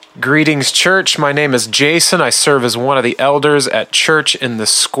Greetings, church. My name is Jason. I serve as one of the elders at Church in the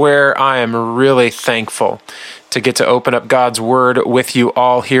Square. I am really thankful to get to open up God's Word with you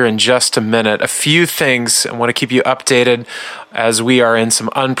all here in just a minute. A few things I want to keep you updated as we are in some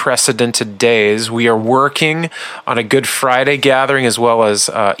unprecedented days. We are working on a Good Friday gathering as well as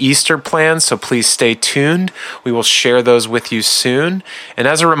Easter plans, so please stay tuned. We will share those with you soon. And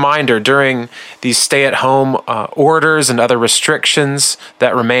as a reminder, during these stay-at-home orders and other restrictions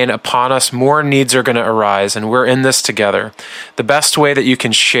that remain upon us, more needs are going to arise, and we're in this together. The best way that you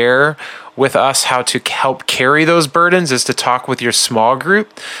can share with us how to help carry those burdens is to talk with your small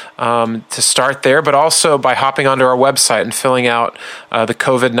group to start there, but also by hopping onto our website and filling out the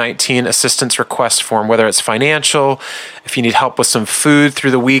COVID-19 assistance request form, whether it's financial, if you need help with some food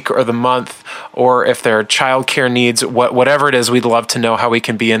through the week or the month, or if there are childcare needs, whatever it is, we'd love to know how we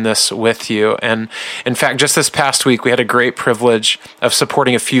can be in this with you. And in fact, just this past week, we had a great privilege of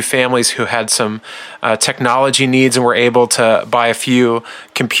supporting a few families who had some technology needs and were able to buy a few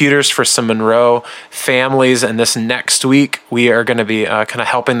computers for some Monroe families. And this next week, we are going to be kind of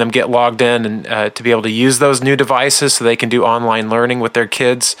helping them get logged in and to be able to use those new devices so they can do online learning with their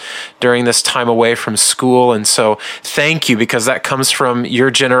kids during this time away from school. And so thank you, because that comes from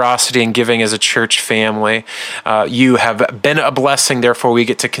your generosity and giving as a church family. You have been a blessing, therefore we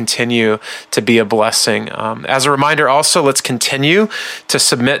get to continue to be a blessing. As a reminder also, let's continue to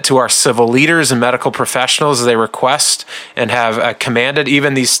submit to our civil leaders and medical professionals as they request and have commanded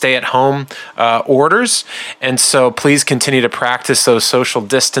even these stay-at-home orders. And so please continue to practice those social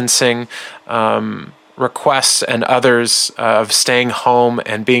distancing requests and others of staying home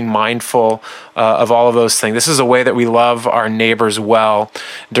and being mindful of all of those things. This is a way that we love our neighbors well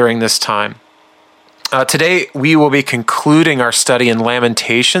during this time. Today, we will be concluding our study in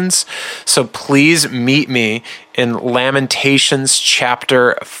Lamentations, so please meet me in Lamentations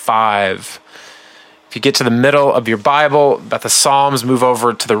chapter 5. If you get to the middle of your Bible, about the Psalms, move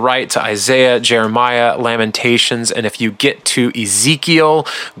over to the right to Isaiah, Jeremiah, Lamentations, and if you get to Ezekiel,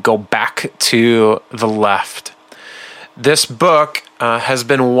 go back to the left. This book has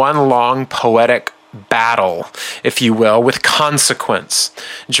been one long poetic battle, if you will, with consequence.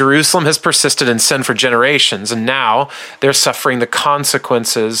 Jerusalem has persisted in sin for generations, and now they're suffering the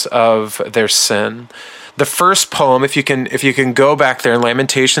consequences of their sin. The first poem, if you can go back there in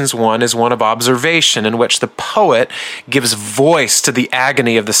Lamentations 1, is one of observation in which the poet gives voice to the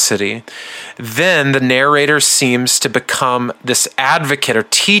agony of the city. Then the narrator seems to become this advocate or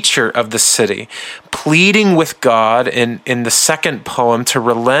teacher of the city, pleading with God in the second poem to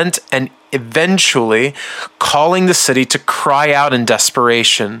relent and eventually calling the city to cry out in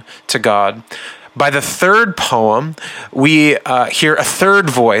desperation to God. By the third poem, we hear a third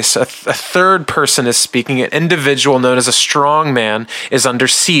voice, a third person is speaking. An individual known as a strong man is under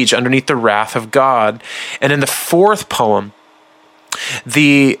siege underneath the wrath of God. And in the fourth poem,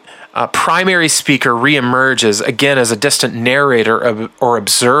 the primary speaker reemerges again as a distant narrator or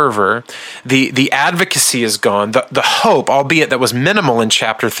observer. The advocacy is gone. The hope, albeit that was minimal in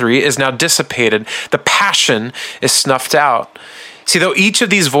chapter 3, is now dissipated. The passion is snuffed out. See, though each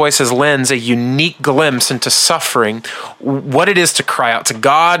of these voices lends a unique glimpse into suffering, what it is to cry out to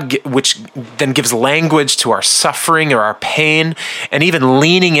God, which then gives language to our suffering or our pain, and even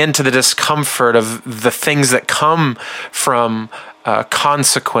leaning into the discomfort of the things that come from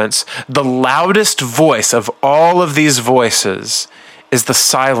consequence, the loudest voice of all of these voices is the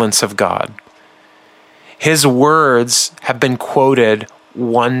silence of God. His words have been quoted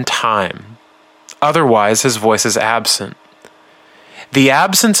one time. Otherwise, his voice is absent. The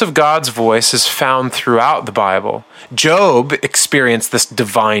absence of God's voice is found throughout the Bible. Job experienced this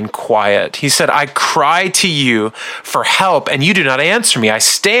divine quiet. He said, I cry to you for help, and you do not answer me. I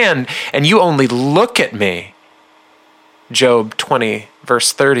stand, and you only look at me. Job 20,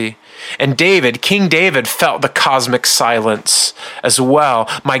 verse 30. And King David felt the cosmic silence as well.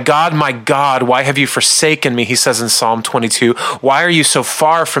 My God, why have you forsaken me? He says in Psalm 22, why are you so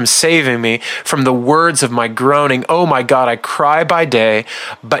far from saving me from the words of my groaning? Oh my God, I cry by day,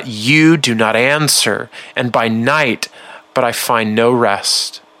 but you do not answer, and by night, but I find no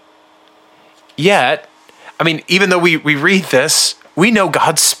rest. Yet, even though we read this, we know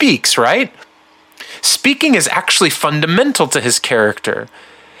God speaks, right? Speaking is actually fundamental to his character.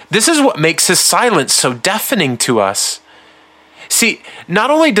 This is what makes his silence so deafening to us. See,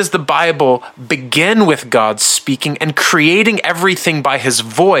 not only does the Bible begin with God speaking and creating everything by his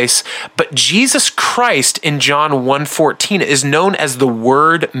voice, but Jesus Christ in John 1:14 is known as the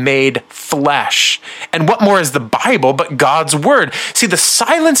Word made flesh. And what more is the Bible but God's Word? See, the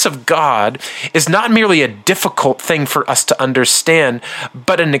silence of God is not merely a difficult thing for us to understand,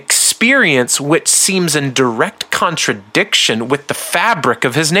 but an experience which seems in direct contradiction with the fabric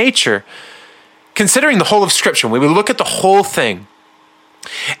of his nature. Considering the whole of Scripture, when we look at the whole thing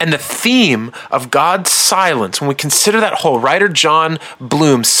and the theme of God's silence, when we consider that whole, writer John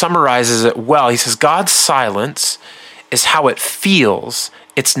Bloom summarizes it well. He says, God's silence is how it feels.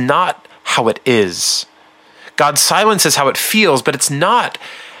 It's not how it is. God's silence is how it feels, but it's not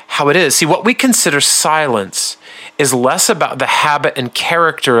how it is. See, what we consider silence is less about the habit and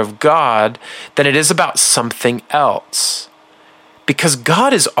character of God than it is about something else. Because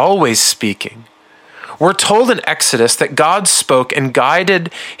God is always speaking. We're told in Exodus that God spoke and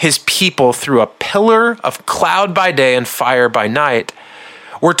guided his people through a pillar of cloud by day and fire by night.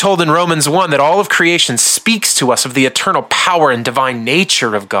 We're told in Romans 1 that all of creation speaks to us of the eternal power and divine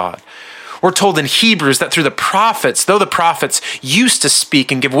nature of God. We're told in Hebrews that through the prophets, though the prophets used to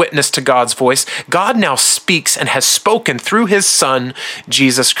speak and give witness to God's voice, God now speaks and has spoken through his Son,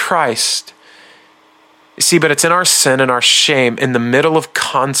 Jesus Christ. You see, but it's in our sin and our shame, in the middle of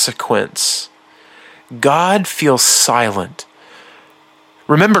consequence, God feels silent.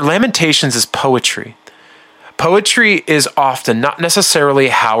 Remember, Lamentations is poetry. Poetry is often not necessarily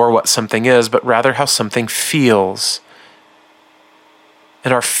how or what something is, but rather how something feels.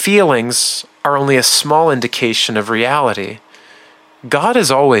 And our feelings are only a small indication of reality. God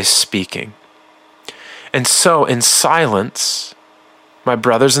is always speaking. And so, in silence, my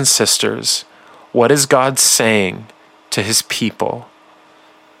brothers and sisters, what is God saying to his people?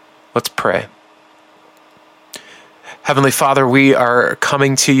 Let's pray. Heavenly Father, we are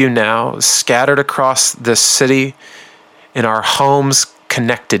coming to you now, scattered across this city, in our homes,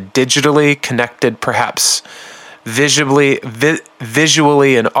 connected digitally, connected perhaps visually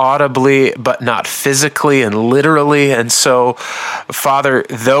and audibly, but not physically and literally. And so, Father,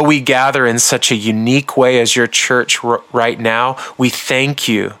 though we gather in such a unique way as your church right now, we thank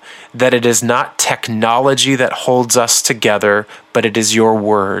you that it is not technology that holds us together, but it is your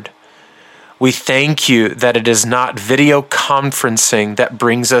word. We thank you that it is not video conferencing that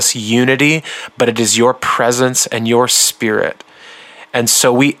brings us unity, but it is your presence and your spirit. And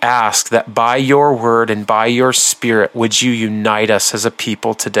so we ask that by your word and by your spirit, would you unite us as a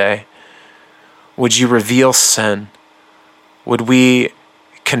people today? Would you reveal sin? Would we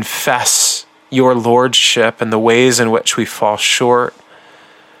confess your lordship and the ways in which we fall short?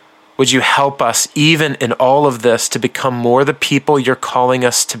 Would you help us, even in all of this, to become more the people you're calling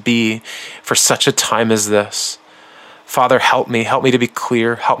us to be for such a time as this? Father, help me to be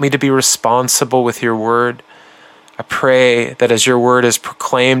clear. Help me to be responsible with your word. I pray that as your word is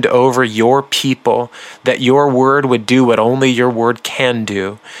proclaimed over your people, that your word would do what only your word can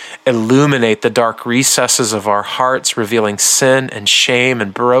do. Illuminate the dark recesses of our hearts, revealing sin and shame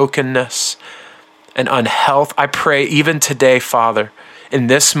and brokenness and unhealth. I pray even today, Father, in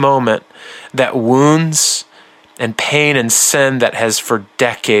this moment, that wounds and pain and sin that has for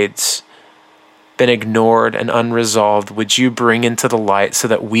decades been ignored and unresolved, would you bring into the light so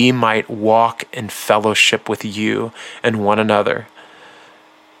that we might walk in fellowship with you and one another?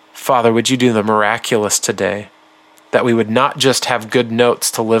 Father, would you do the miraculous today, that we would not just have good notes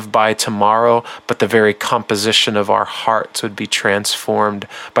to live by tomorrow, but the very composition of our hearts would be transformed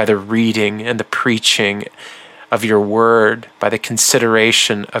by the reading and the preaching of your word, by the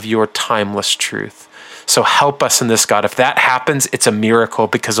consideration of your timeless truth. So help us in this, God. If that happens, it's a miracle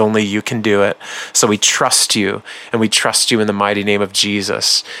because only you can do it. So we trust you, and we trust you in the mighty name of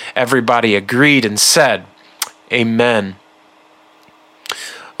Jesus. Everybody agreed and said, amen.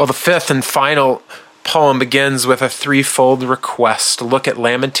 Well, the fifth and final poem begins with a threefold request. Look at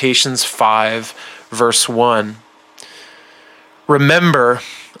Lamentations 5, verse 1. Remember,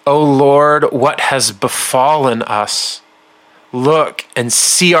 O Lord, what has befallen us. Look and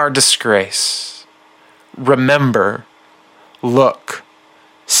see our disgrace. Remember, look,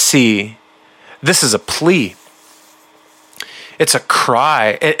 see. This is a plea. It's a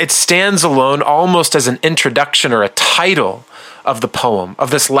cry. It stands alone almost as an introduction or a title of the poem, of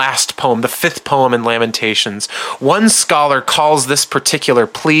this last poem, the fifth poem in Lamentations. One scholar calls this particular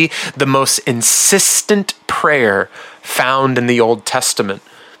plea the most insistent prayer found in the Old Testament.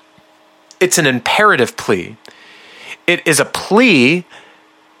 It's an imperative plea. It is a plea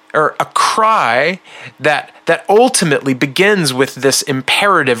or a cry that ultimately begins with this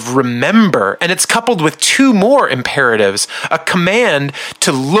imperative, remember, and it's coupled with two more imperatives, a command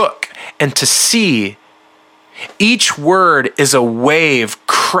to look and to see. Each word is a wave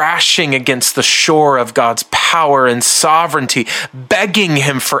crashing against the shore of God's power and sovereignty, begging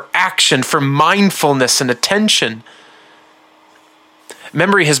him for action, for mindfulness and attention.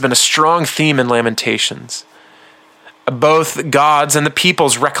 Memory has been a strong theme in Lamentations. Both God's and the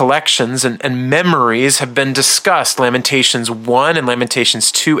people's recollections and memories have been discussed. Lamentations 1 and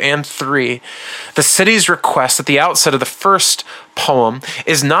Lamentations 2 and 3. The city's request at the outset of the first poem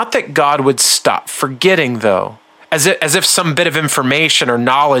is not that God would stop forgetting, though, as if some bit of information or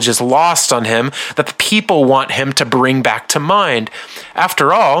knowledge is lost on him that the people want him to bring back to mind.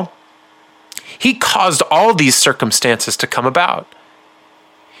 After all, he caused all these circumstances to come about.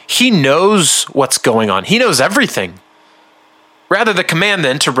 He knows what's going on. He knows everything. Rather, the command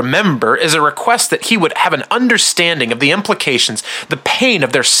then to remember is a request that he would have an understanding of the implications, the pain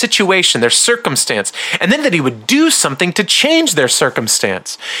of their situation, their circumstance, and then that he would do something to change their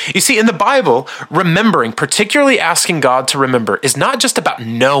circumstance. You see, in the Bible, remembering, particularly asking God to remember, is not just about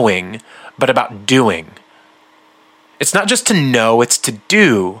knowing, but about doing. It's not just to know, it's to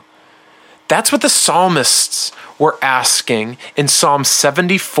do. That's what the psalmists were asking in Psalm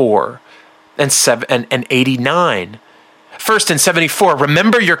 74 and 89. First, in 74,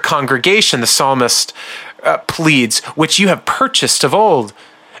 remember your congregation, the psalmist pleads, which you have purchased of old.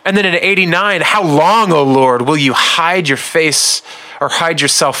 And then in 89, how long, O Lord, will you hide your face or hide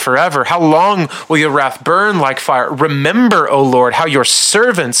yourself forever? How long will your wrath burn like fire? Remember, O Lord, how your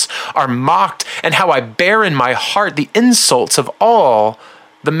servants are mocked and how I bear in my heart the insults of all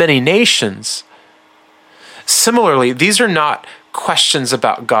the many nations. Similarly, these are not questions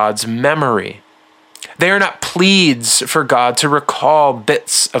about God's memory. They are not pleads for God to recall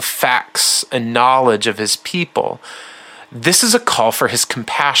bits of facts and knowledge of his people. This is a call for his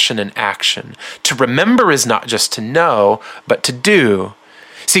compassion and action. To remember is not just to know, but to do.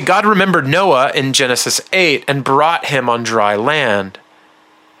 See, God remembered Noah in Genesis 8 and brought him on dry land.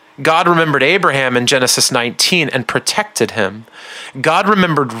 God remembered Abraham in Genesis 19 and protected him. God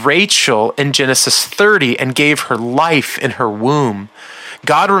remembered Rachel in Genesis 30 and gave her life in her womb.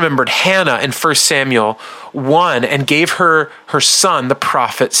 God remembered Hannah in 1 Samuel 1 and gave her son, the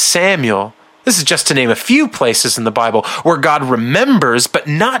prophet Samuel. This is just to name a few places in the Bible where God remembers, but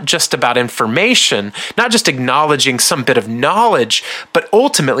not just about information, not just acknowledging some bit of knowledge, but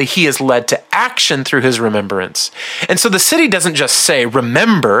ultimately he is led to action through his remembrance. And so the city doesn't just say,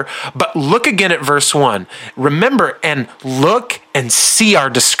 remember, but look again at verse 1. Remember and look and see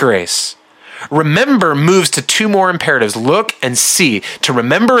our disgrace. Remember moves to two more imperatives, look and see. To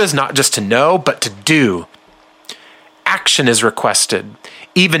remember is not just to know, but to do. Action is requested,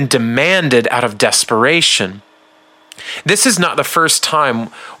 even demanded out of desperation. This is not the first time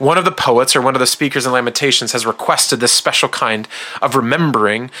one of the poets or one of the speakers in Lamentations has requested this special kind of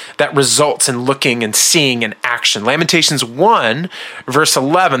remembering that results in looking and seeing in action. Lamentations 1, verse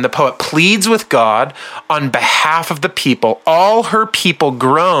 11, the poet pleads with God on behalf of the people. All her people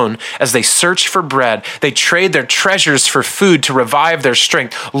groan as they search for bread. They trade their treasures for food to revive their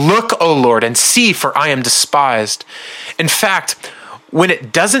strength. Look, O Lord, and see, for I am despised. In fact, when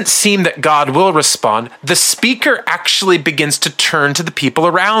it doesn't seem that God will respond, the speaker actually begins to turn to the people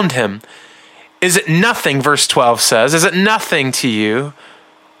around him. Is it nothing, verse 12 says, is it nothing to you,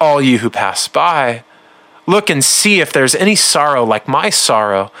 all you who pass by? Look and see if there's any sorrow like my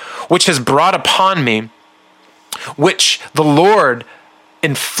sorrow, which has brought upon me, which the Lord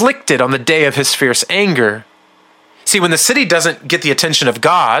inflicted on the day of his fierce anger. See, when the city doesn't get the attention of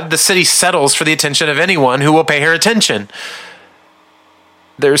God, the city settles for the attention of anyone who will pay her attention.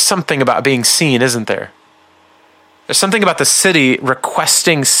 There's something about being seen, isn't there? There's something about the city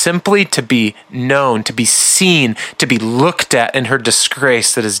requesting simply to be known, to be seen, to be looked at in her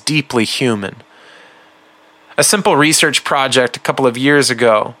disgrace that is deeply human. A simple research project a couple of years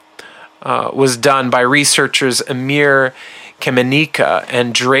ago was done by researchers Amir Kamenika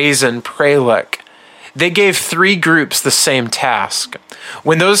and Drazen Prelek. They gave 3 groups the same task.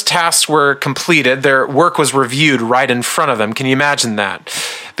 When those tasks were completed, their work was reviewed right in front of them. Can you imagine that?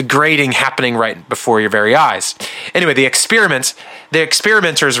 The grading happening right before your very eyes. Anyway, the experimenters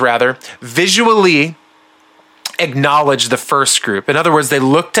visually acknowledged the first group. In other words, they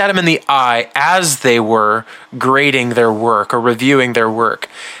looked at them in the eye as they were grading their work or reviewing their work.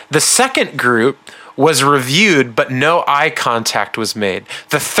 The second group was reviewed, but no eye contact was made.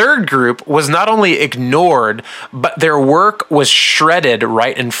 The third group was not only ignored, but their work was shredded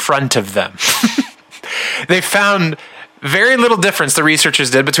right in front of them. They found Very little difference the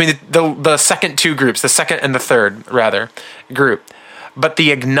researchers did between the second two groups, the second and the third, group. But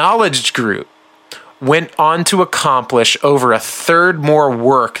the acknowledged group went on to accomplish over a third more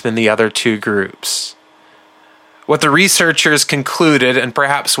work than the other two groups. What the researchers concluded, and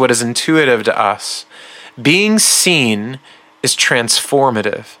perhaps what is intuitive to us, being seen is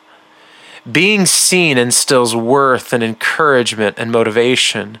transformative. Being seen instills worth and encouragement and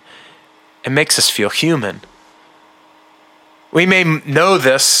motivation. It makes us feel human. We may know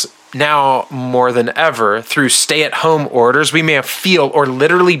this now more than ever through stay-at-home orders. We may feel or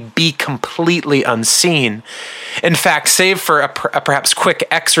literally be completely unseen. In fact, save for a perhaps quick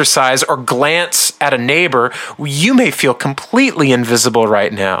exercise or glance at a neighbor, you may feel completely invisible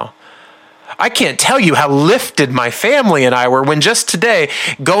right now. I can't tell you how lifted my family and I were when just today,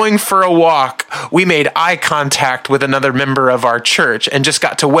 going for a walk, we made eye contact with another member of our church and just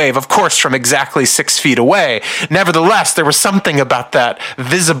got to wave, of course, from exactly 6 feet away. Nevertheless, there was something about that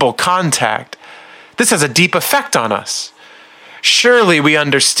visible contact. This has a deep effect on us. Surely we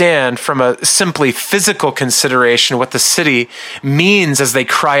understand from a simply physical consideration what the city means as they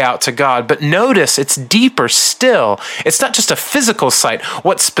cry out to God. But notice it's deeper still. It's not just a physical sight.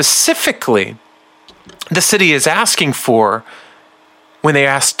 What specifically the city is asking for when they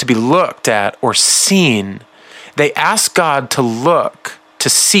ask to be looked at or seen, they ask God to look, to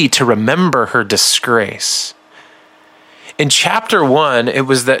see, to remember her disgrace. In chapter 1, it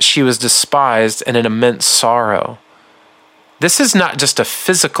was that she was despised and in immense sorrow. This is not just a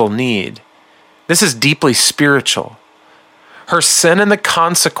physical need. This is deeply spiritual. Her sin and the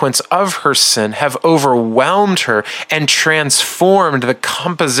consequence of her sin have overwhelmed her and transformed the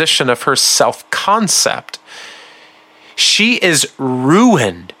composition of her self-concept. She is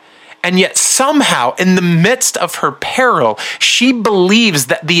ruined, and yet somehow, in the midst of her peril, she believes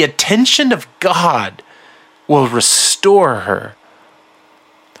that the attention of God will restore her.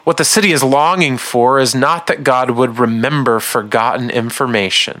 What the city is longing for is not that God would remember forgotten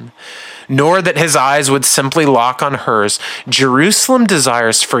information, nor that his eyes would simply lock on hers. Jerusalem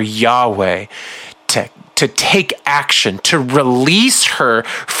desires for Yahweh to take action, to release her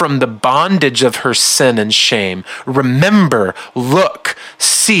from the bondage of her sin and shame. Remember, look,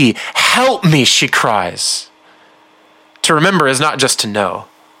 see, help me, she cries. To remember is not just to know,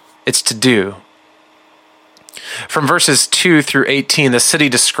 it's to do. From verses 2 through 18, the city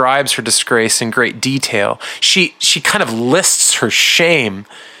describes her disgrace in great detail. She kind of lists her shame.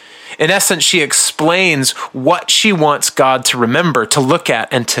 In essence, she explains what she wants God to remember, to look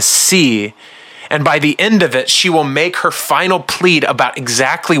at, and to see. And by the end of it, she will make her final plea about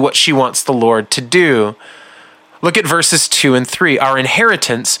exactly what she wants the Lord to do. Look at verses 2 and 3. Our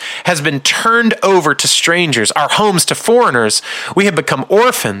inheritance has been turned over to strangers, our homes to foreigners. We have become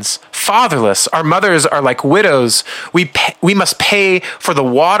orphans, fatherless. Our mothers are like widows. We must pay for the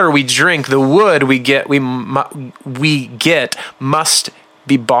water we drink. The wood we get must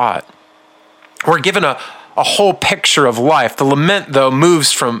be bought. We're given a whole picture of life. The lament, though,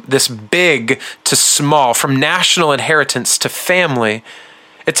 moves from this big to small, from national inheritance to family.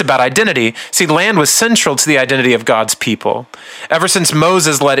 It's about identity. See, land was central to the identity of God's people. Ever since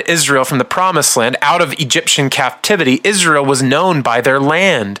Moses led Israel from the promised land out of Egyptian captivity, Israel was known by their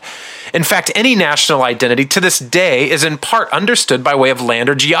land. In fact, any national identity to this day is in part understood by way of land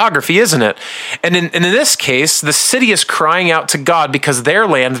or geography, isn't it? And in this case, the city is crying out to God because their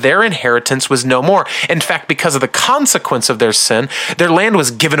land, their inheritance was no more. In fact, because of the consequence of their sin, their land was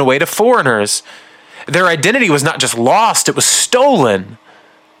given away to foreigners. Their identity was not just lost, it was stolen.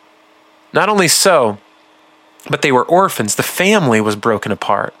 Not only so, but they were orphans. The family was broken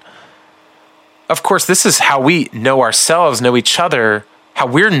apart. Of course, this is how we know ourselves, know each other, how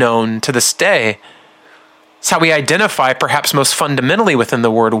we're known to this day. It's how we identify perhaps most fundamentally within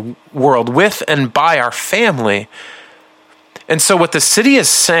the world with and by our family. And so what the city is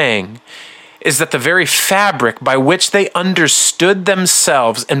saying is that the very fabric by which they understood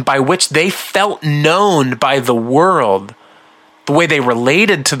themselves and by which they felt known by the world, the way they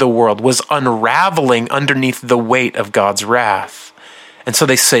related to the world, was unraveling underneath the weight of God's wrath. And so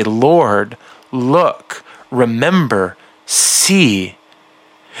they say, Lord, look, remember, see.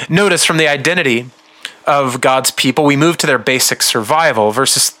 Notice from the identity of God's people, we move to their basic survival,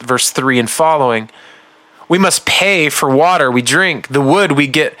 verse 3 and following. We must pay for water we drink. The wood we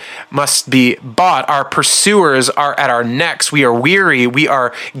get must be bought. Our pursuers are at our necks. We are weary. We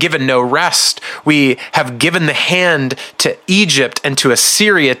are given no rest. We have given the hand to Egypt and to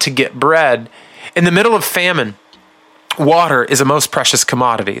Assyria to get bread. In the middle of famine, Water is a most precious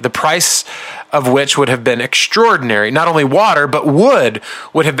commodity, the price of which would have been extraordinary. Not only water, but wood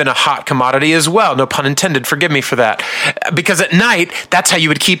would have been a hot commodity as well. No pun intended, forgive me for that. Because at night, that's how you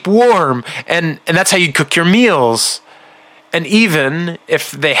would keep warm, and that's how you'd cook your meals. And even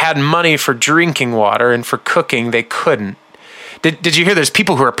if they had money for drinking water and for cooking, they couldn't. Did you hear there's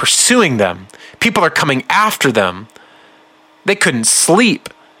people who are pursuing them? People are coming after them. They couldn't sleep.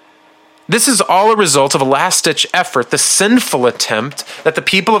 This is all a result of a last-ditch effort, the sinful attempt that the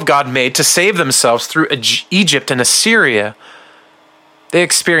people of God made to save themselves through Egypt and Assyria. They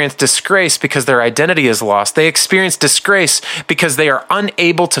experience disgrace because their identity is lost. They experience disgrace because they are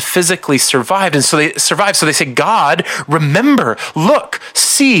unable to physically survive. And so they survive. So they say, God, remember, look,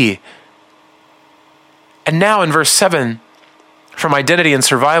 see. And now in verse 7, from identity and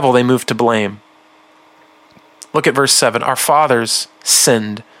survival, they move to blame. Look at verse 7. Our fathers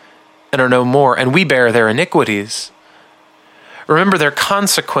sinned and are no more, and we bear their iniquities. Remember, their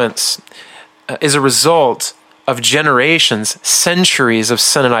consequence is a result of generations, centuries of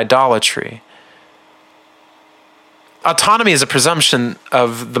sin and idolatry. Autonomy is a presumption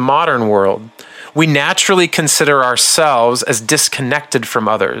of the modern world. We naturally consider ourselves as disconnected from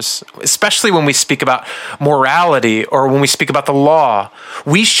others, especially when we speak about morality or when we speak about the law.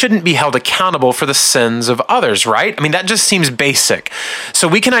 We shouldn't be held accountable for the sins of others, right? I mean, that just seems basic. So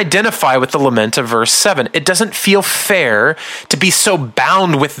we can identify with the lament of verse 7. It doesn't feel fair to be so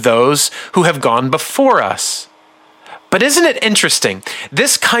bound with those who have gone before us. But isn't it interesting?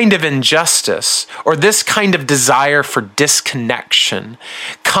 This kind of injustice or this kind of desire for disconnection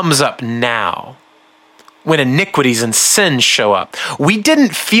comes up now when iniquities and sins show up. We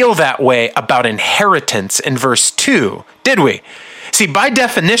didn't feel that way about inheritance in verse 2, did we? See, by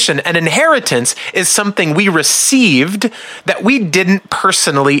definition, an inheritance is something we received that we didn't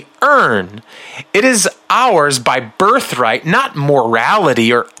personally earn. It is ours by birthright, not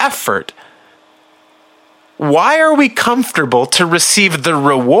morality or effort. Why are we comfortable to receive the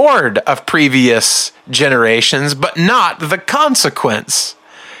reward of previous generations, but not the consequence?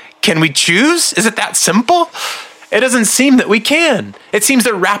 Can we choose? Is it that simple? It doesn't seem that we can. It seems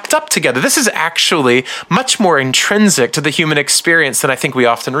they're wrapped up together. This is actually much more intrinsic to the human experience than I think we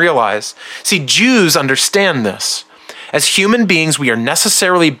often realize. See, Jews understand this. As human beings, we are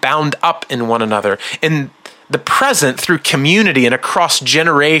necessarily bound up in one another, in the present through community and across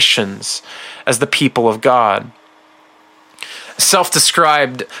generations as the people of God.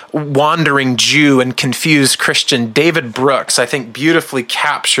 Self-described wandering Jew and confused Christian David Brooks, I think, beautifully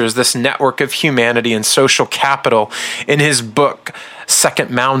captures this network of humanity and social capital in his book, Second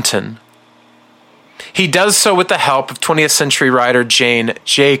Mountain. He does so with the help of 20th century writer Jane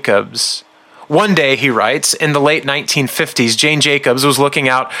Jacobs. One day, he writes, in the late 1950s, Jane Jacobs was looking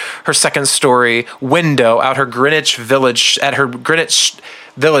out her second-story window at her Greenwich Village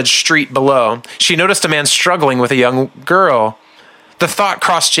street below. She noticed a man struggling with a young girl. The thought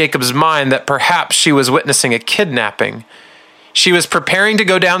crossed Jacobs' mind that perhaps she was witnessing a kidnapping. She was preparing to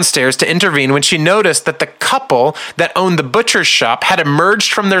go downstairs to intervene when she noticed that the couple that owned the butcher's shop had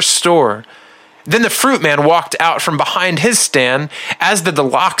emerged from their store. Then the fruit man walked out from behind his stand, as did the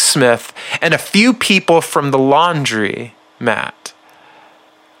locksmith and a few people from the laundry mat.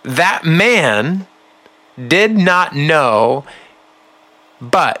 That man did not know,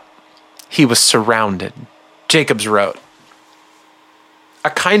 but he was surrounded. Jacobs wrote, a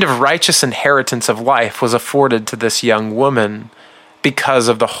kind of righteous inheritance of life was afforded to this young woman because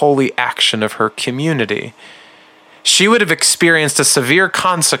of the holy action of her community. She would have experienced a severe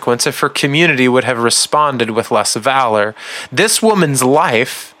consequence if her community would have responded with less valor. This woman's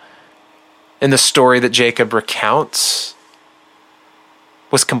life, in the story that Jacob recounts,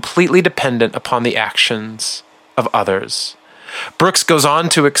 was completely dependent upon the actions of others. Brooks goes on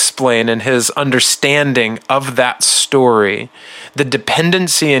to explain in his understanding of that story the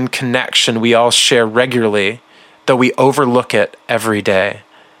dependency and connection we all share regularly, though we overlook it every day.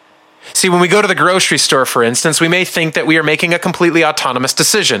 See, when we go to the grocery store, for instance, we may think that we are making a completely autonomous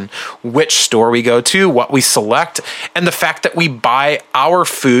decision. Which store we go to, what we select, and the fact that we buy our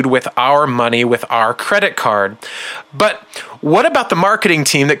food with our money, with our credit card. But what about the marketing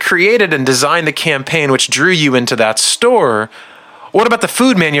team that created and designed the campaign which drew you into that store? What about the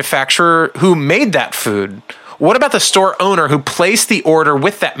food manufacturer who made that food? What about the store owner who placed the order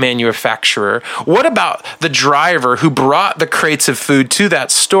with that manufacturer? What about the driver who brought the crates of food to that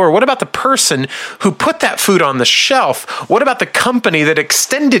store? What about the person who put that food on the shelf? What about the company that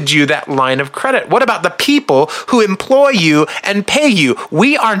extended you that line of credit? What about the people who employ you and pay you?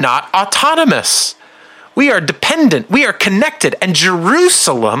 We are not autonomous. We are dependent. We are connected. And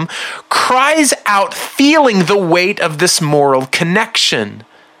Jerusalem cries out, feeling the weight of this moral connection.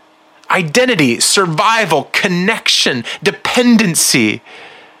 Identity, survival, connection, dependency.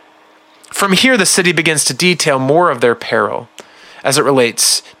 From here, the city begins to detail more of their peril as it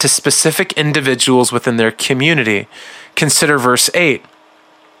relates to specific individuals within their community. Consider verse 8.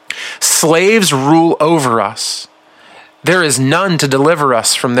 Slaves rule over us. There is none to deliver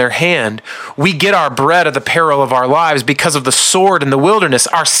us from their hand. We get our bread at the peril of our lives because of the sword in the wilderness.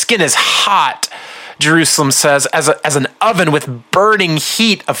 Our skin is hot, Jerusalem says, as an oven with burning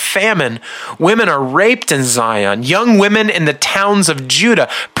heat of famine. Women are raped in Zion, young women in the towns of Judah.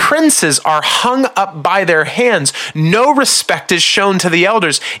 Princes are hung up by their hands. No respect is shown to the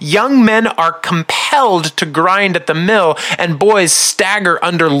elders. Young men are compelled to grind at the mill, and boys stagger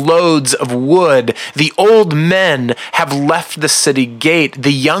under loads of wood. The old men have left the city gate,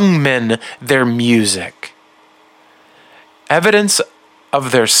 the young men their music. Evidence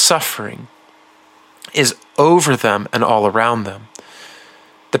of their suffering is over them and all around them.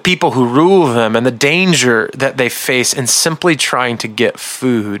 The people who rule them and the danger that they face in simply trying to get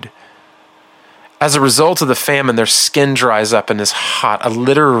food. As a result of the famine, their skin dries up and is hot, a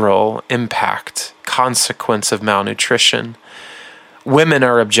literal impact, consequence of malnutrition. Women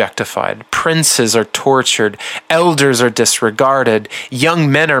are objectified, princes are tortured, elders are disregarded, young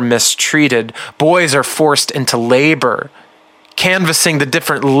men are mistreated, boys are forced into labor. Canvassing the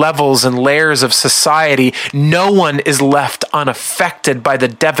different levels and layers of society, no one is left unaffected by the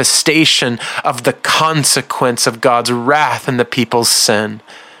devastation of the consequence of God's wrath and the people's sin.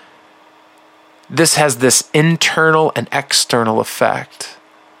 This has this internal and external effect.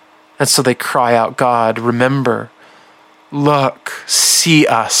 And so they cry out, God, remember, look, see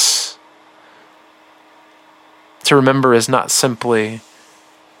us. To remember is not simply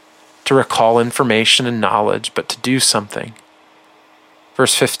to recall information and knowledge, but to do something.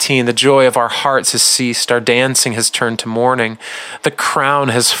 Verse 15, the joy of our hearts has ceased. Our dancing has turned to mourning. The crown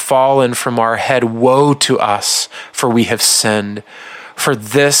has fallen from our head. Woe to us, for we have sinned. For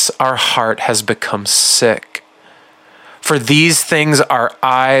this our heart has become sick. For these things our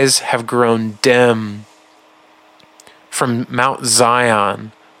eyes have grown dim. From Mount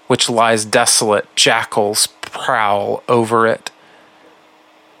Zion, which lies desolate, jackals prowl over it.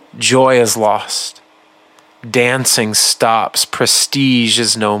 Joy is lost. Dancing stops. Prestige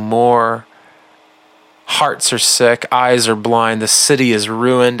is no more. Hearts are sick. Eyes are blind. The city is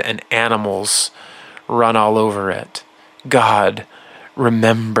ruined and animals run all over it. God,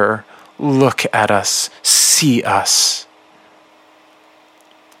 remember, look at us, see us.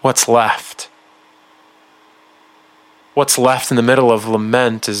 What's left? What's left in the middle of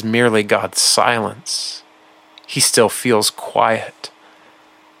lament is merely God's silence. He still feels quiet.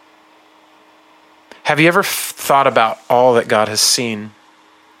 Have you ever thought about all that God has seen?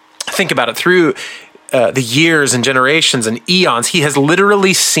 Think about it. Through the years and generations and eons, he has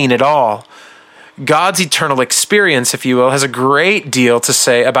literally seen it all. God's eternal experience, if you will, has a great deal to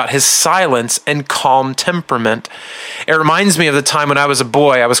say about his silence and calm temperament. It reminds me of the time when I was a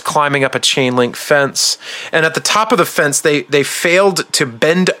boy. I was climbing up a chain link fence, and at the top of the fence, they failed to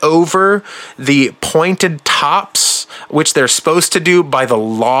bend over the pointed tops, which they're supposed to do by the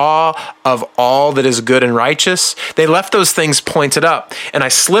law of all that is good and righteous. They left those things pointed up, and I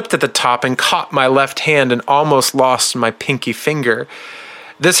slipped at the top and caught my left hand and almost lost my pinky finger.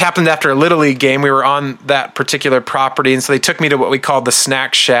 This happened after a Little League game. We were on that particular property, and so they took me to what we called the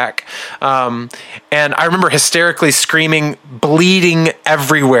snack shack. And I remember hysterically screaming, bleeding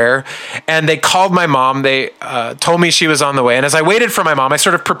everywhere. And they called my mom. They told me she was on the way. And as I waited for my mom, I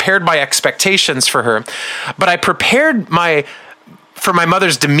sort of prepared my expectations for her. But I prepared for my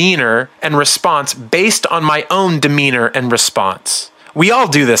mother's demeanor and response based on my own demeanor and response. We all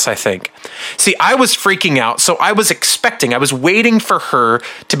do this, I think. See, I was freaking out, so I was waiting for her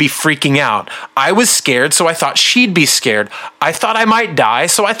to be freaking out. I was scared, so I thought she'd be scared. I thought I might die,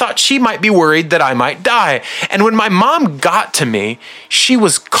 so I thought she might be worried that I might die. And when my mom got to me, she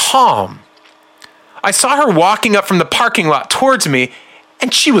was calm. I saw her walking up from the parking lot towards me,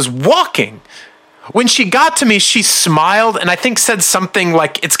 and she was walking. When she got to me, she smiled and I think said something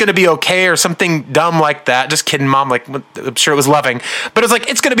like, "It's going to be okay," or something dumb like that. Just kidding, Mom. Like, I'm sure it was loving. But it was like,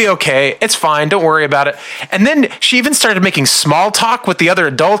 "It's going to be okay. It's fine. Don't worry about it." And then she even started making small talk with the other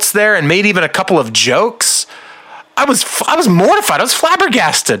adults there and made even a couple of jokes. I was mortified. I was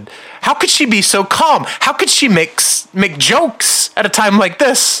flabbergasted. How could she be so calm? How could she make jokes at a time like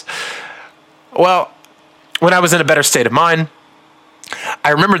this? Well, when I was in a better state of mind, I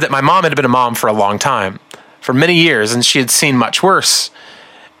remembered that my mom had been a mom for a long time, for many years, and she had seen much worse.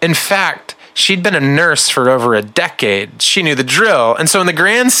 In fact, She'd been a nurse for over a decade. She knew the drill. And so in the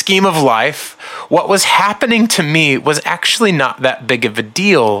grand scheme of life, what was happening to me was actually not that big of a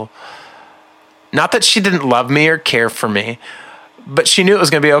deal. Not that she didn't love me or care for me, but she knew it was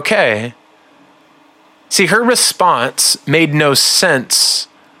going to be okay. See, her response made no sense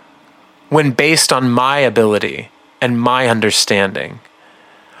when based on my ability and my understanding.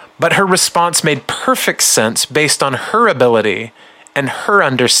 But her response made perfect sense based on her ability and her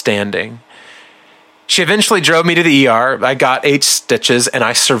understanding. She eventually drove me to the ER. I got 8 stitches and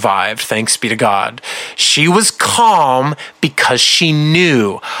I survived, thanks be to God. She was calm because she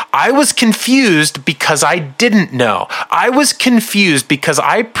knew. I was confused because I didn't know. I was confused because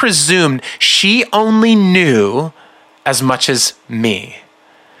I presumed she only knew as much as me.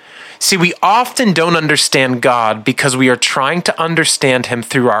 See, we often don't understand God because we are trying to understand him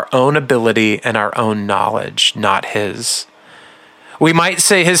through our own ability and our own knowledge, not his. We might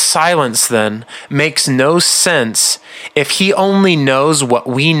say his silence then makes no sense if he only knows what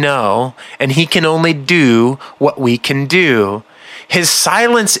we know and he can only do what we can do. His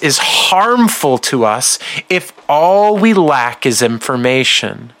silence is harmful to us if all we lack is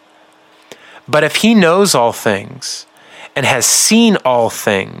information. But if he knows all things and has seen all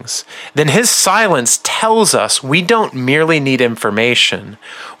things, then his silence tells us we don't merely need information,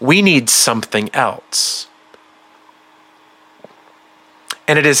 we need something else.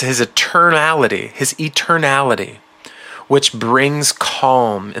 And it is his eternality, which brings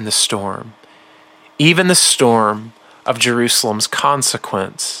calm in the storm, even the storm of Jerusalem's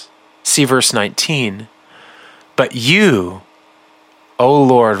consequence. See verse 19. But you, O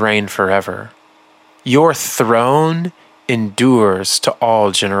Lord, reign forever. Your throne endures to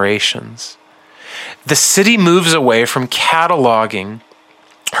all generations. The city moves away from cataloging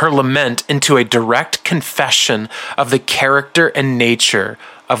her lament into a direct confession of the character and nature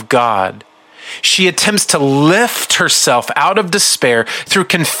of God. She attempts to lift herself out of despair through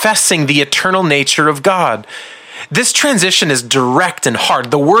confessing the eternal nature of God. This transition is direct and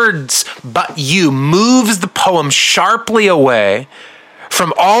hard. The words, but you, moves the poem sharply away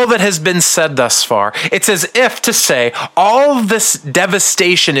from all that has been said thus far. It's as if to say, all of this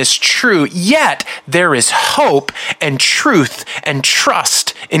devastation is true, yet there is hope and truth and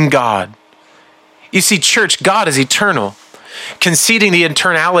trust in God. You see, church, God is eternal. Conceding the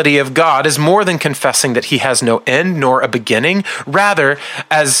eternality of God is more than confessing that he has no end nor a beginning. Rather,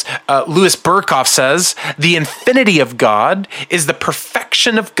 as Louis Berkhoff says, the infinity of God is the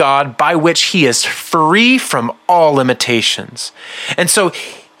perfection of God by which he is free from all limitations. And so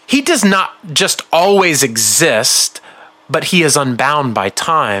he does not just always exist, but he is unbound by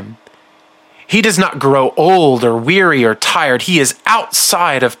time. He does not grow old or weary or tired. He is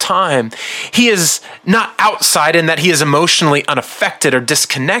outside of time. He is not outside in that he is emotionally unaffected or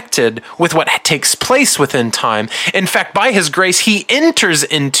disconnected with what takes place within time. In fact, by his grace, he enters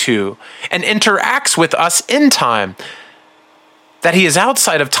into and interacts with us in time. That he is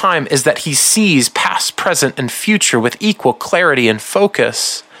outside of time is that he sees past, present, and future with equal clarity and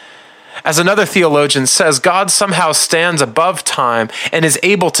focus. As another theologian says, God somehow stands above time and is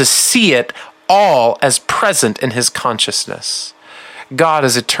able to see it all as present in his consciousness. God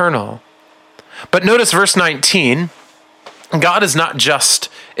is eternal. But notice verse 19, God is not just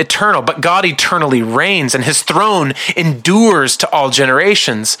eternal, but God eternally reigns and his throne endures to all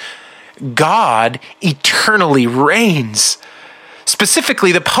generations. God eternally reigns.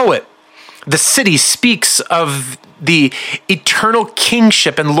 Specifically, the poet, the city, speaks of the eternal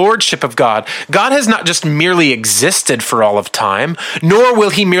kingship and lordship of God. God has not just merely existed for all of time, nor will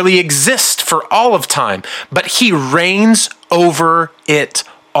he merely exist for all of time, but he reigns over it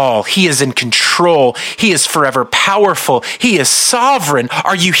all. He is in control. He is forever powerful. He is sovereign.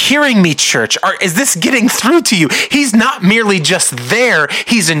 Are you hearing me, church? Is this getting through to you? He's not merely just there.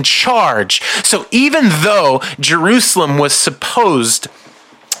 He's in charge. So even though Jerusalem was supposed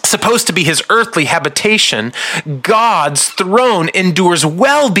to be his earthly habitation, God's throne endures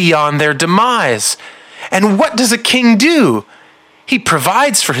well beyond their demise. And what does a king do? He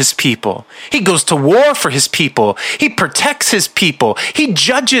provides for his people. He goes to war for his people. He protects his people. He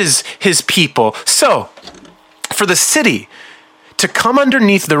judges his people. So, for the city to come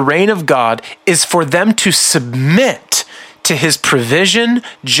underneath the reign of God is for them to submit to his provision,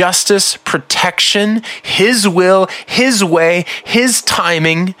 justice, protection, his will, his way, his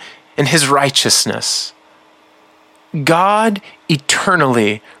timing, and his righteousness. God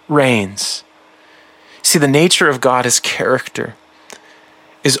eternally reigns. See, the nature of God, his character,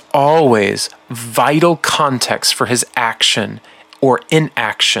 is always vital context for his action or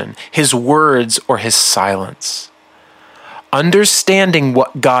inaction, his words or his silence. Understanding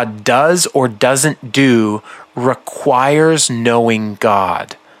what God does or doesn't do requires knowing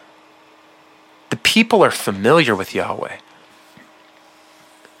God. The people are familiar with Yahweh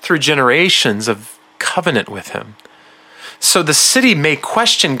through generations of covenant with him. So the city may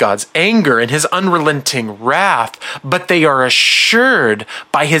question God's anger and his unrelenting wrath, but they are assured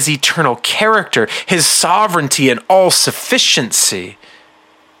by his eternal character, his sovereignty and all-sufficiency,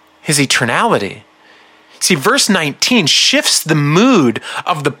 his eternality. See, verse 19 shifts the mood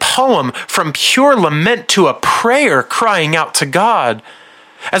of the poem from pure lament to a prayer crying out to God.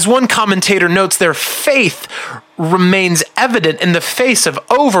 As one commentator notes, their faith remains evident in the face of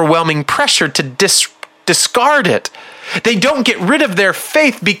overwhelming pressure to discard it. They don't get rid of their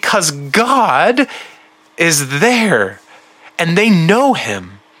faith because God is there and they know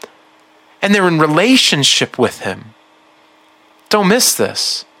him and they're in relationship with him. Don't miss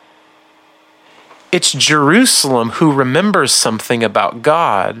this. It's Jerusalem who remembers something about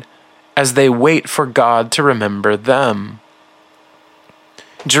God as they wait for God to remember them.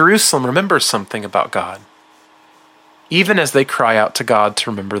 Jerusalem remembers something about God, even as they cry out to God to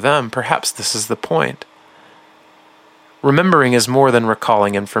remember them. Perhaps this is the point. Remembering is more than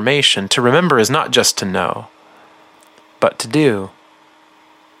recalling information. To remember is not just to know, but to do.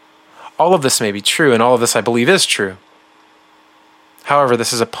 All of this may be true, and all of this I believe is true. However,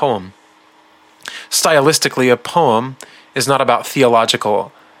 this is a poem. Stylistically, a poem is not about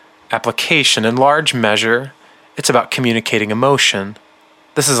theological application. In large measure, it's about communicating emotion.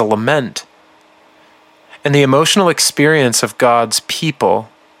 This is a lament. And the emotional experience of God's people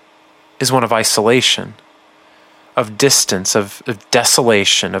is one of isolation, of distance, of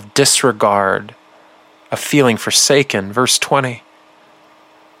desolation, of disregard, of feeling forsaken. Verse 20.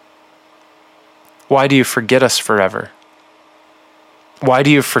 Why do you forget us forever? Why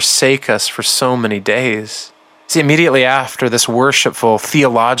do you forsake us for so many days? See, immediately after this worshipful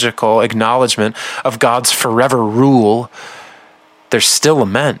theological acknowledgement of God's forever rule, there's still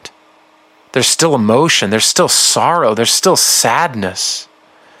lament. There's still emotion. There's still sorrow. There's still sadness.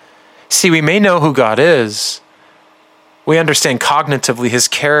 See, we may know who God is. We understand cognitively his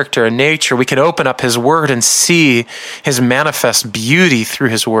character and nature. We can open up his word and see his manifest beauty through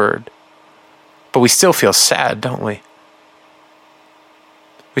his word. But we still feel sad, don't we?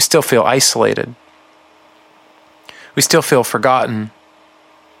 We still feel isolated. We still feel forgotten.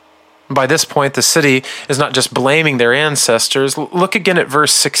 By this point, the city is not just blaming their ancestors. Look again at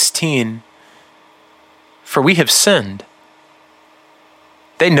verse 16. For we have sinned.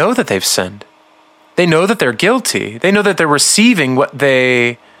 They know that they've sinned. They know that they're guilty. They know that they're receiving what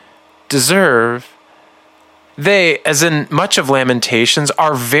they deserve. They, as in much of Lamentations,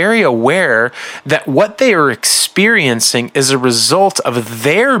 are very aware that what they are experiencing is a result of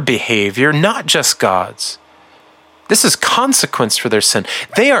their behavior, not just God's. This is consequence for their sin.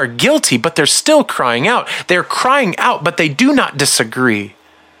 They are guilty, but they're still crying out. They're crying out, but they do not disagree.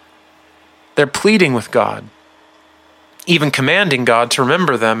 They're pleading with God, even commanding God to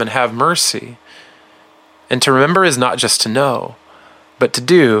remember them and have mercy. And to remember is not just to know, but to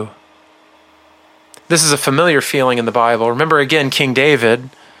do. This is a familiar feeling in the Bible. Remember again, King David,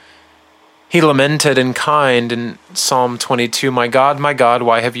 he lamented in kind in Psalm 22, my God,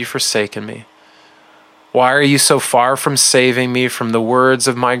 why have you forsaken me? Why are you so far from saving me from the words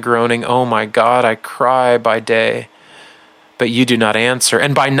of my groaning? Oh my God, I cry by day, but you do not answer,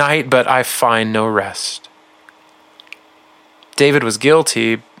 and by night, but I find no rest. David was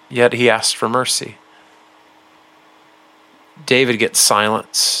guilty, yet he asked for mercy. David gets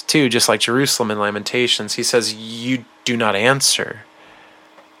silence too, just like Jerusalem in Lamentations. He says, you do not answer.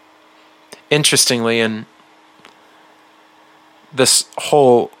 Interestingly, in this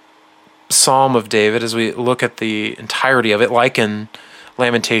whole Psalm of David, as we look at the entirety of it, like in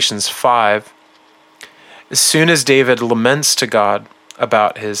Lamentations 5, as soon as David laments to God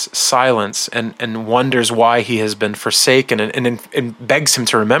about his silence and wonders why he has been forsaken and begs him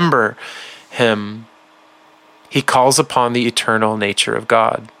to remember him, he calls upon the eternal nature of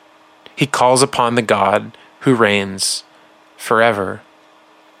God. He calls upon the God who reigns forever.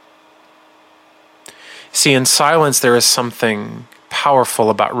 See, in silence, there is something powerful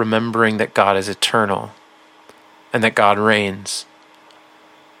about remembering that God is eternal and that God reigns.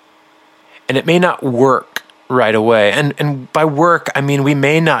 And it may not work right away. And by work, I mean we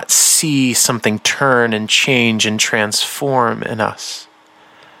may not see something turn and change and transform in us.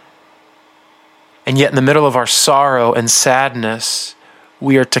 And yet in the middle of our sorrow and sadness,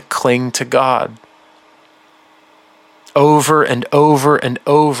 we are to cling to God. Over and over and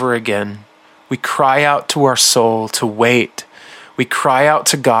over again, we cry out to our soul to wait. We cry out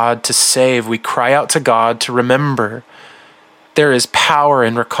to God to save. We cry out to God to remember. There is power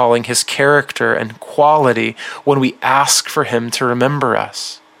in recalling his character and quality when we ask for him to remember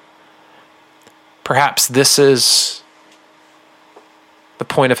us. Perhaps this is the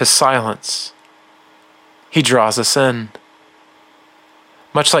point of his silence. He draws us in.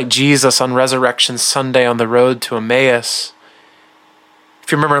 Much like Jesus on Resurrection Sunday on the road to Emmaus.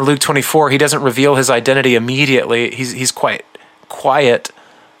 If you remember in Luke 24, he doesn't reveal his identity immediately. He's quite quiet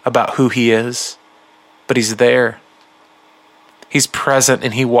about who he is, but he's there. He's present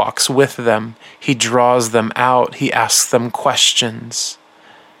and he walks with them. He draws them out. He asks them questions.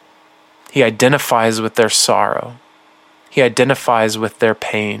 He identifies with their sorrow. He identifies with their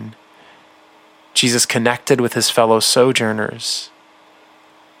pain. Jesus connected with his fellow sojourners.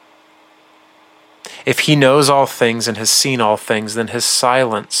 If he knows all things and has seen all things, then his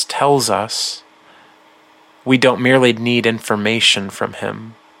silence tells us we don't merely need information from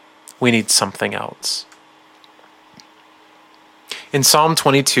him. We need something else. In Psalm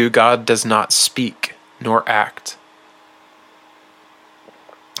 22, God does not speak nor act.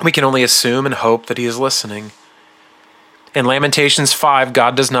 We can only assume and hope that he is listening. In Lamentations 5,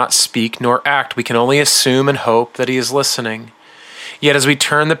 God does not speak nor act. We can only assume and hope that he is listening. Yet as we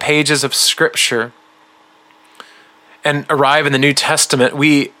turn the pages of Scripture and arrive in the New Testament,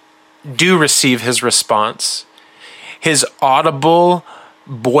 we do receive his response. His audible,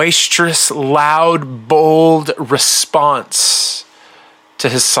 boisterous, loud, bold response to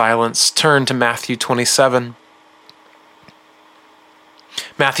his silence. Turn to Matthew 27.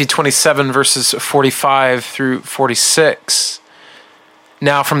 Matthew 27, verses 45 through 46.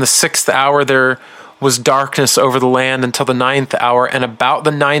 Now from the 6th hour there was darkness over the land until the 9th hour, and about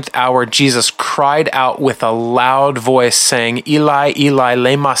the 9th hour Jesus cried out with a loud voice, saying, Eli, Eli,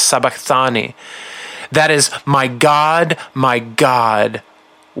 lema sabachthani. That is, my God,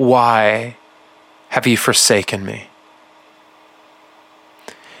 why have you forsaken me?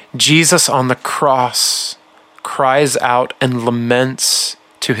 Jesus on the cross cries out and laments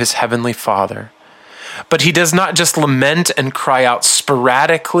to his heavenly Father. But he does not just lament and cry out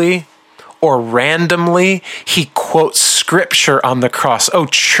sporadically or randomly. He quotes Scripture on the cross. Oh,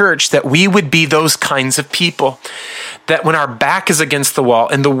 church, that we would be those kinds of people. That when our back is against the wall,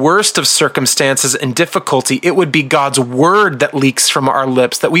 in the worst of circumstances and difficulty, it would be God's word that leaks from our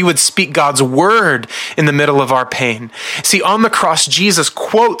lips, that we would speak God's word in the middle of our pain. See, on the cross, Jesus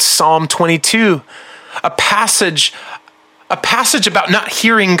quotes Psalm 22, a passage about not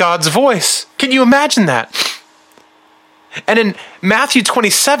hearing God's voice. Can you imagine that? And in Matthew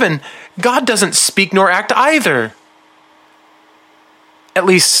 27, God doesn't speak nor act either. At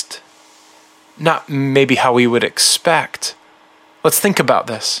least, not maybe how we would expect. Let's think about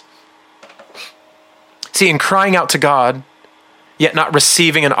this. See, in crying out to God, yet not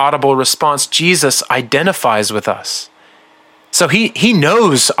receiving an audible response, Jesus identifies with us. So he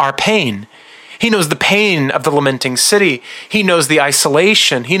knows our pain. He knows the pain of the lamenting city. He knows the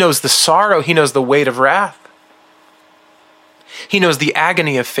isolation. He knows the sorrow. He knows the weight of wrath. He knows the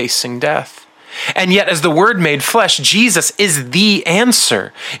agony of facing death. And yet, as the Word made flesh, Jesus is the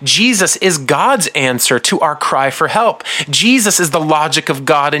answer. Jesus is God's answer to our cry for help. Jesus is the logic of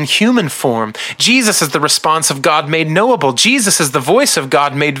God in human form. Jesus is the response of God made knowable. Jesus is the voice of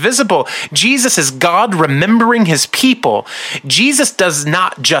God made visible. Jesus is God remembering his people. Jesus does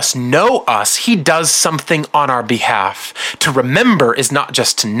not just know us, he does something on our behalf. To remember is not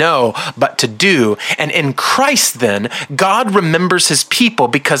just to know, but to do. And in Christ, then, God remembers his people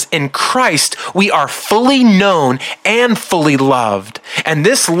because in Christ, we are fully known and fully loved. And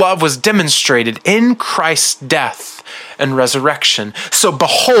this love was demonstrated in Christ's death and resurrection. So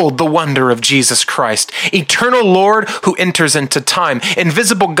behold the wonder of Jesus Christ, eternal Lord who enters into time,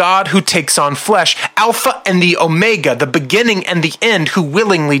 invisible God who takes on flesh, Alpha and the Omega, the beginning and the end, who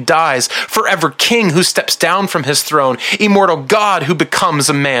willingly dies, forever King who steps down from his throne, immortal God who becomes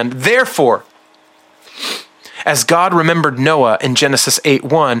a man. Therefore, as God remembered Noah in Genesis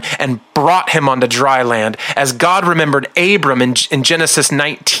 8:1 and brought him onto dry land, as God remembered Abram in Genesis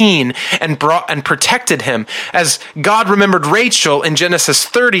 19 and protected him, as God remembered Rachel in Genesis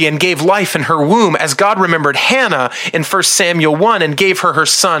 30 and gave life in her womb, as God remembered Hannah in 1 Samuel 1 and gave her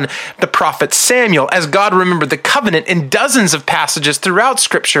son, the prophet Samuel, as God remembered the covenant in dozens of passages throughout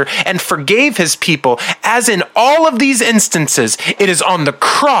Scripture and forgave his people, as in all of these instances, it is on the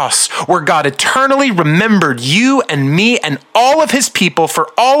cross where God eternally remembered you and me and all of his people for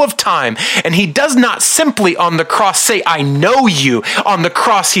all of time. And he does not simply on the cross say, I know you. On the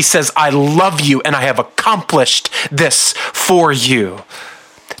cross, he says, I love you and I have accomplished this for you.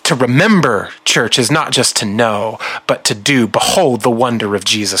 To To remember, church, is not just to know, but to do. Behold the wonder of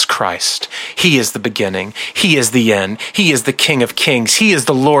Jesus Christ. He is the beginning. He is the end. He is the King of Kings. He is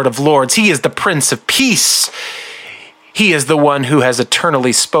the Lord of Lords. He is the Prince of Peace. He is the one who has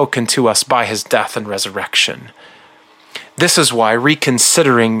eternally spoken to us by his death and resurrection. This is why,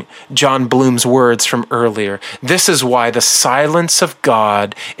 reconsidering John Bloom's words from earlier, this is why the silence of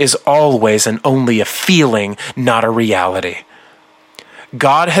God is always and only a feeling, not a reality.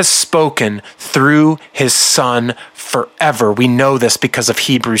 God has spoken through his Son forever. We know this because of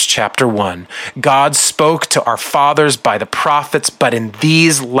Hebrews chapter 1. God spoke to our fathers by the prophets, but in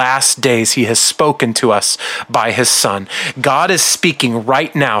these last days he has spoken to us by his Son. God is speaking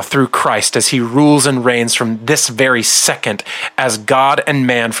right now through Christ as he rules and reigns from this very second as God and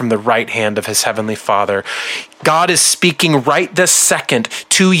man from the right hand of his heavenly Father. God is speaking right this second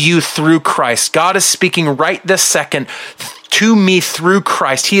to you through Christ. God is speaking right this second to me through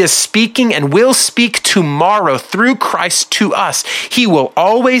Christ. He is speaking and will speak tomorrow through Christ to us. He will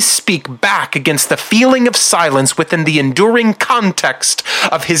always speak back against the feeling of silence within the enduring context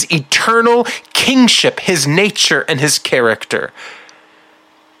of his eternal kingship, his nature, and his character.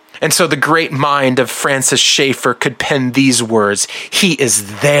 And so the great mind of Francis Schaeffer could pen these words: he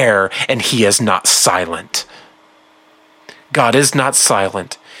is there and he is not silent. God is not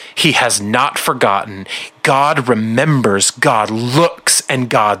silent. He has not forgotten. God remembers, God looks, and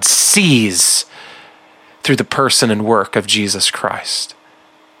God sees through the person and work of Jesus Christ.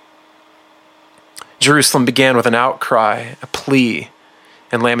 Jerusalem began with an outcry, a plea.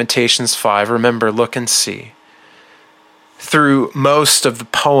 In Lamentations 5, remember, look and see. Through most of the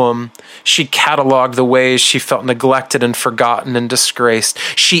poem, she cataloged the ways she felt neglected and forgotten and disgraced.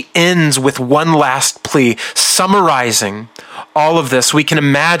 She ends with one last plea, summarizing all of this. We can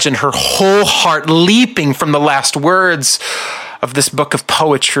imagine her whole heart leaping from the last words of this book of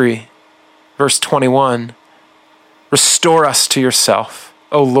poetry. Verse 21, restore us to yourself,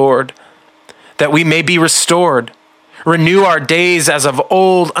 O Lord, that we may be restored. Renew our days as of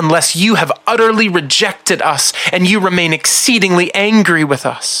old, unless you have utterly rejected us and you remain exceedingly angry with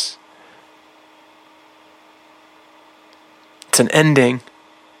us. It's an ending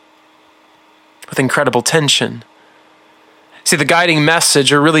with incredible tension. See, the guiding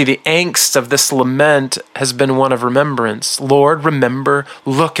message, or really the angst of this lament, has been one of remembrance. Lord, remember,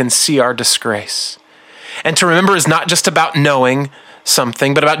 look and see our disgrace. And to remember is not just about knowing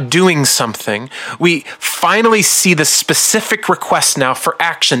something, but about doing something. We finally see the specific request now for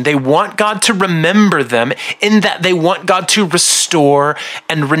action. They want God to remember them in that they want God to restore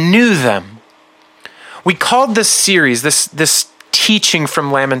and renew them. We called this series, this teaching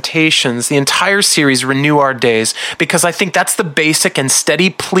from Lamentations, the entire series, Renew Our Days, because I think that's the basic and steady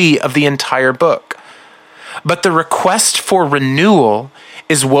plea of the entire book. But the request for renewal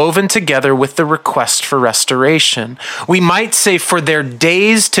is woven together with the request for restoration. We might say for their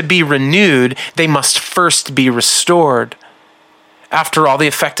days to be renewed, they must first be restored. After all, the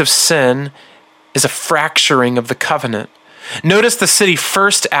effect of sin is a fracturing of the covenant. Notice the city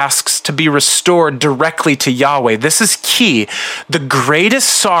first asks to be restored directly to Yahweh. This is key. The greatest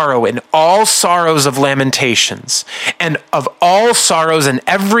sorrow in all sorrows of Lamentations, and of all sorrows and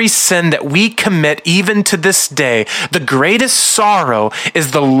every sin that we commit even to this day, the greatest sorrow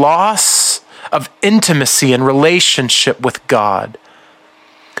is the loss of intimacy and relationship with God.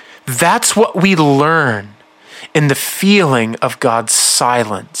 That's what we learn in the feeling of God's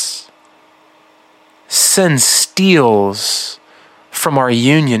silence. Sin steals from our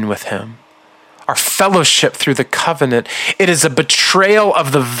union with him, our fellowship through the covenant. It is a betrayal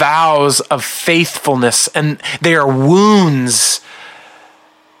of the vows of faithfulness, and they are wounds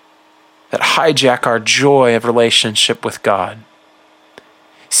that hijack our joy of relationship with God.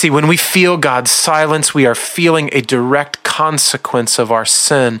 See, when we feel God's silence, we are feeling a direct consequence of our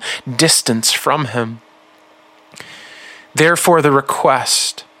sin, distance from him. Therefore, the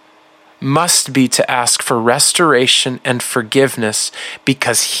request must be to ask for restoration and forgiveness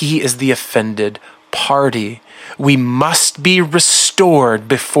because he is the offended party. We must be restored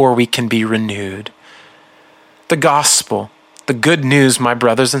before we can be renewed. The gospel, the good news, my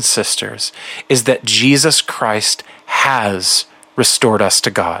brothers and sisters, is that Jesus Christ has restored us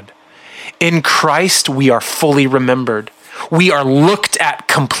to God. In Christ, we are fully remembered. We are looked at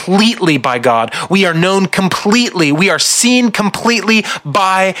completely by God. We are known completely. We are seen completely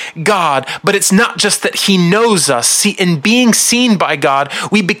by God. But it's not just that he knows us. See, in being seen by God,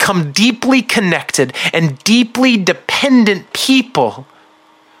 we become deeply connected and deeply dependent people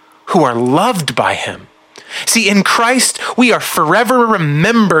who are loved by him. See, in Christ, we are forever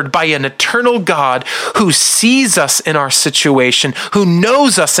remembered by an eternal God who sees us in our situation, who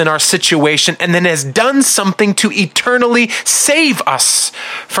knows us in our situation, and then has done something to eternally save us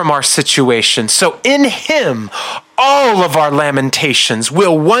from our situation. So in him, all of our lamentations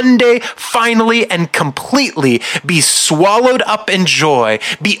will one day finally and completely be swallowed up in joy,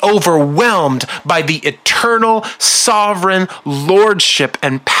 be overwhelmed by the eternal, sovereign lordship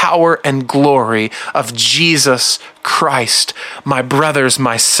and power and glory of Jesus Christ. My brothers,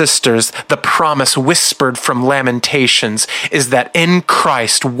 my sisters, the promise whispered from Lamentations is that in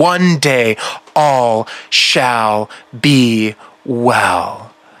Christ one day all shall be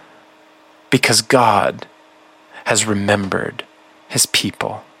well, because God has remembered his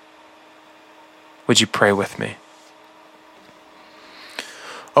people. Would you pray with me?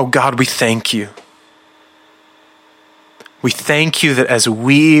 Oh God, we thank you. We thank you that as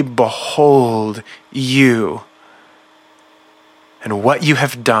we behold you and what you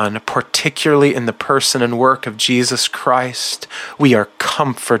have done, particularly in the person and work of Jesus Christ, we are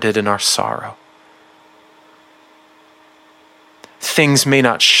comforted in our sorrow. Things may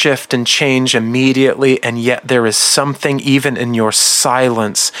not shift and change immediately, and yet there is something even in your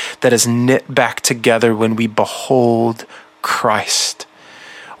silence that is knit back together when we behold Christ.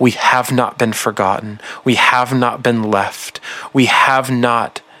 We have not been forgotten. We have not been left. We have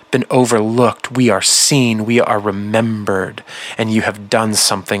not been overlooked. We are seen. We are remembered. And you have done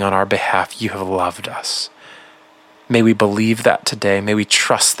something on our behalf. You have loved us. May we believe that today. May we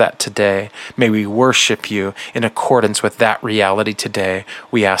trust that today. May we worship you in accordance with that reality today.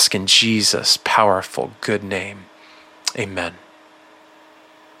 We ask in Jesus' powerful, good name. Amen.